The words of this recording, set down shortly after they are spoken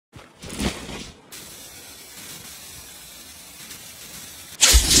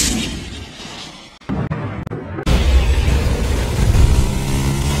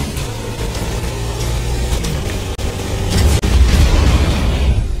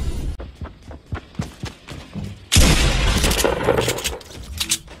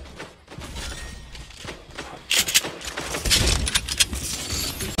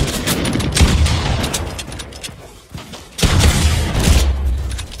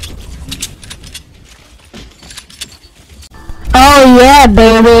Oh yeah,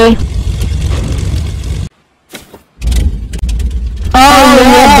 baby. Oh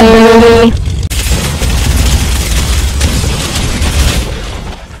yeah, baby.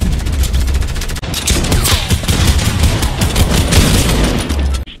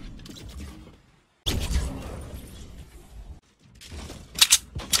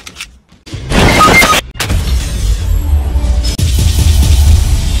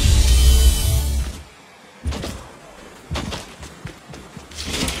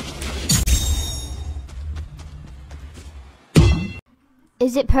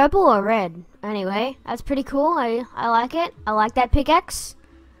 Is it purple or red? Anyway, that's pretty cool. I like it. I like that pickaxe.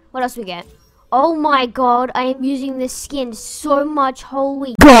 What else we get? Oh my god, I am using this skin so much.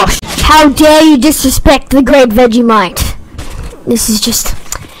 Holy gosh. How dare you disrespect the great Vegemite. This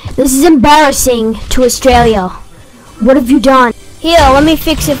is embarrassing to Australia. What have you done? Here, let me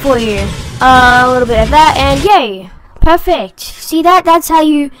fix it for you. A little bit of that and yay. Perfect. See that? That's how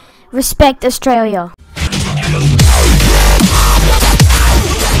you respect Australia.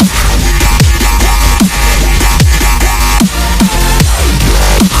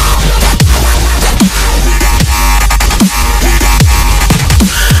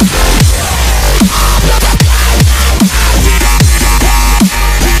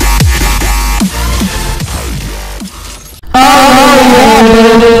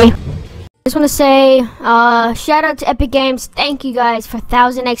 I just want to say, shout out to Epic Games. Thank you guys for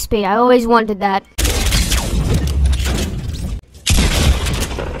 1000 XP. I always wanted that.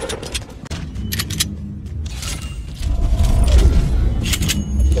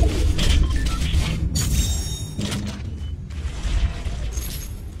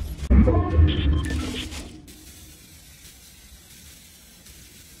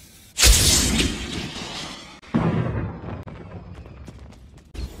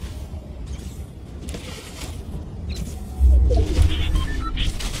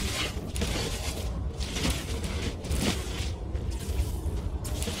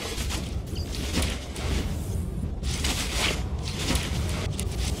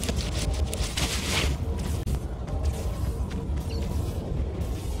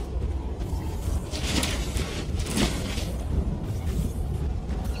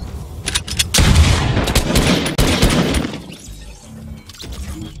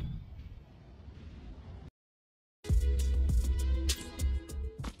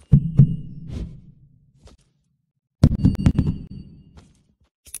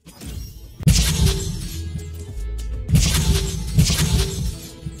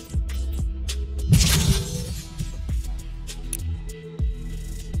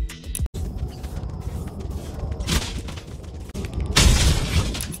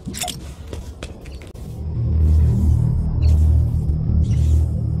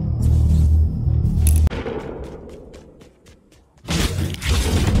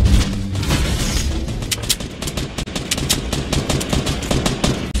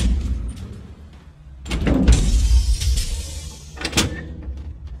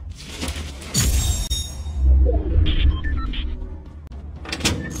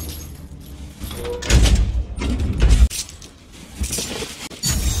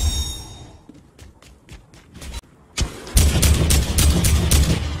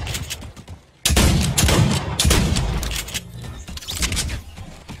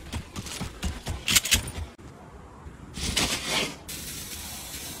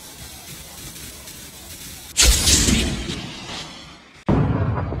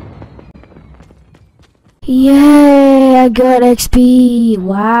 Yay, I got XP.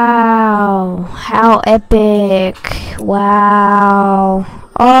 Wow, how epic. Wow.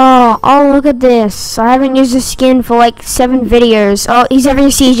 Oh, look at this. I haven't used this skin for like 7 videos. Oh, he's having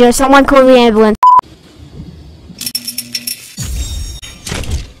a seizure. Someone call the ambulance.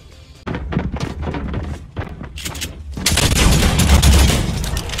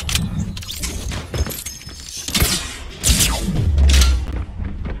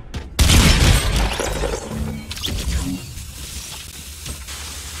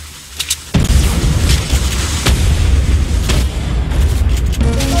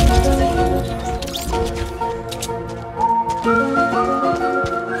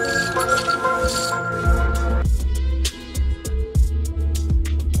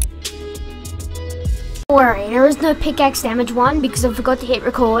 Don't worry, there is no pickaxe damage one because I forgot to hit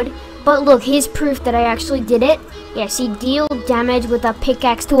record. But look, here's proof that I actually did it. Yes, he deal damage with a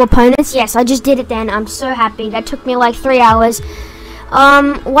pickaxe to opponents. Yes, I just did it then. I'm so happy. That took me like 3 hours.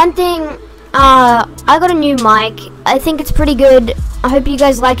 One thing, I got a new mic. I think it's pretty good. I hope you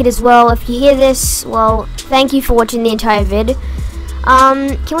guys like it as well. If you hear this, well, thank you for watching the entire vid.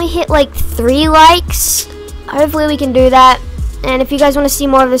 Can we hit like 3 likes? Hopefully we can do that. And if you guys want to see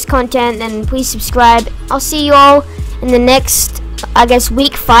more of this content, then please subscribe. I'll see you all in the next, I guess,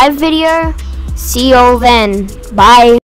 week 5 video. See you all then. Bye.